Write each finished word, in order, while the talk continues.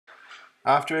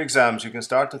After exams, you can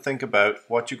start to think about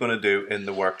what you're going to do in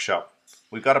the workshop.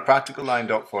 We've got a practical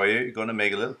lined up for you. You're going to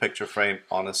make a little picture frame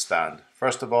on a stand.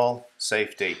 First of all,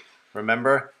 safety.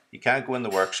 Remember, you can't go in the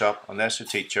workshop unless your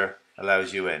teacher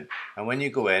allows you in. And when you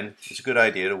go in, it's a good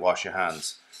idea to wash your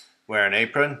hands. Wear an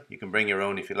apron, you can bring your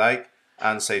own if you like,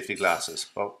 and safety glasses,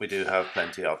 but we do have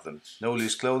plenty of them. No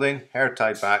loose clothing, hair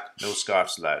tied back, no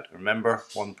scarves allowed. Remember,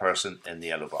 one person in the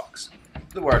yellow box.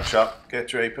 The workshop,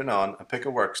 get your apron on and pick a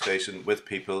workstation with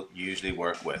people you usually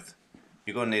work with.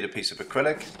 You're going to need a piece of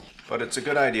acrylic, but it's a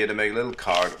good idea to make a little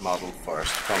card model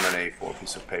first from an A4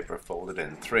 piece of paper folded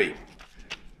in 3.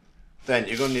 Then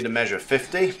you're going to need to measure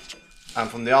 50 and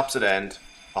from the opposite end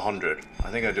 100. I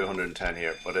think I do 110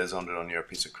 here, but it is 100 on your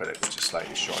piece of acrylic, which is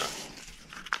slightly shorter.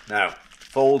 Now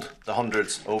fold the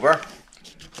hundreds over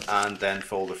and then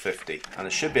fold the 50, and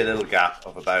there should be a little gap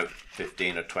of about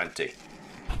 15 or 20.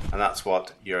 And that's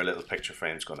what your little picture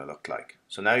frame is going to look like.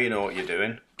 So now you know what you're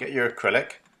doing. Get your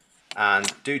acrylic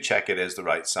and do check it is the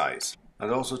right size.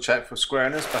 And also check for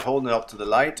squareness by holding it up to the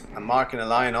light and marking a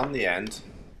line on the end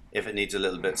if it needs a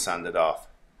little bit sanded off.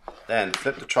 Then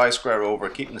flip the tri-square over,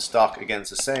 keeping the stock against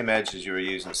the same edge as you were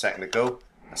using a second ago,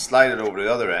 and slide it over to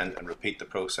the other end and repeat the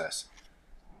process.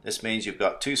 This means you've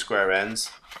got 2 square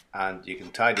ends and you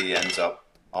can tidy the ends up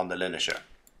on the linisher.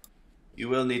 You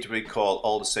will need to recall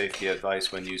all the safety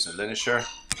advice when using a linisher.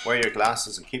 Wear your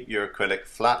glasses and keep your acrylic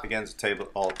flat against the table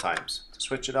at all times. To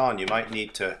switch it on, you might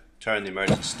need to turn the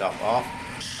emergency stop off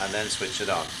and then switch it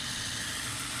on.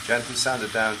 Gently sand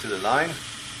it down to the line,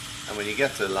 and when you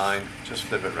get to the line, just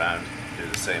flip it round and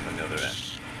do the same on the other end.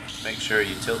 Make sure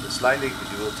you tilt it slightly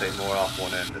because you will take more off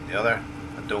one end than the other,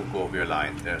 and don't go over your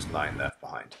line. There's the line left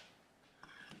behind.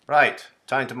 Right,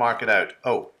 time to mark it out.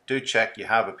 Oh, do check you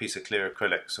have a piece of clear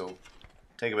acrylic, so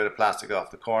take a bit of plastic off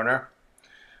the corner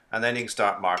and then you can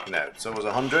start marking out. So it was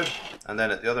 100 and then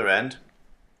at the other end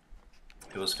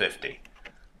it was 50.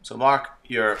 So mark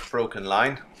your broken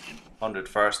line, 100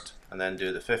 first and then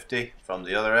do the 50 from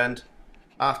the other end.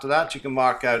 After that you can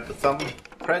mark out the thumb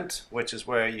print, which is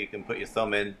where you can put your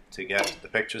thumb in to get the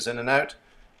pictures in and out.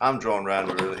 I'm drawing around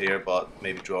a rule here, but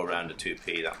maybe draw around a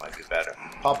 2p, that might be better.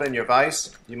 Pop in your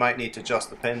vise. You might need to adjust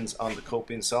the pins on the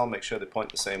coping saw, make sure they point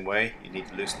the same way. You need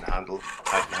to loosen the handle,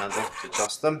 tighten the handle to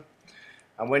adjust them.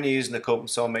 And when you're using the coping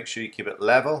saw, make sure you keep it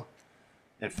level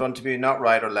in front of you, not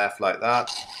right or left like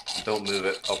that. Don't move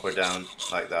it up or down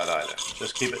like that either.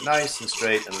 Just keep it nice and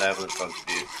straight and level in front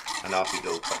of you, and off you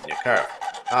go cutting your curve.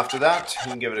 After that,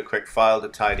 you can give it a quick file to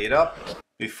tidy it up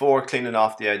before cleaning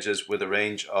off the edges with a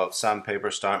range of sandpaper,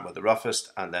 starting with the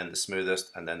roughest and then the smoothest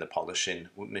and then the polishing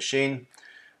machine.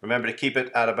 Remember to keep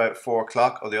it at about 4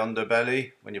 o'clock or the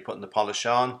underbelly when you're putting the polish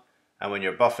on, and when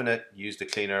you're buffing it, use the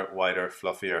cleaner, wider,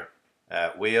 fluffier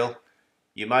wheel.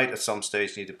 You might at some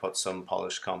stage need to put some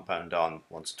polish compound on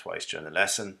once or twice during the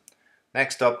lesson.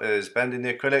 Next up is bending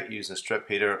the acrylic using a strip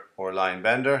heater or line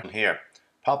bender. Here,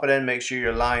 pop it in, make sure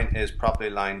your line is properly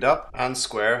lined up and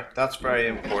square. That's very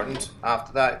important.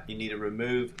 After that, you need to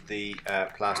remove the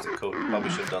plastic coat. You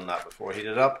probably should have done that before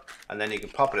heated up. And then you can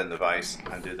pop it in the vise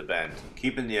and do the bend,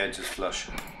 keeping the edges flush.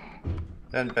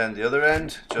 Then bend the other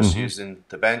end, just using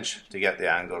the bench to get the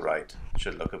angle right.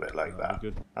 Should look a bit like that.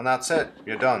 And that's it,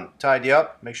 you're done. Tidy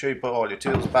up, make sure you put all your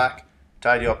tools back,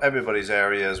 tidy up everybody's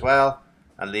area as well,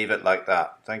 and leave it like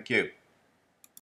that. Thank you.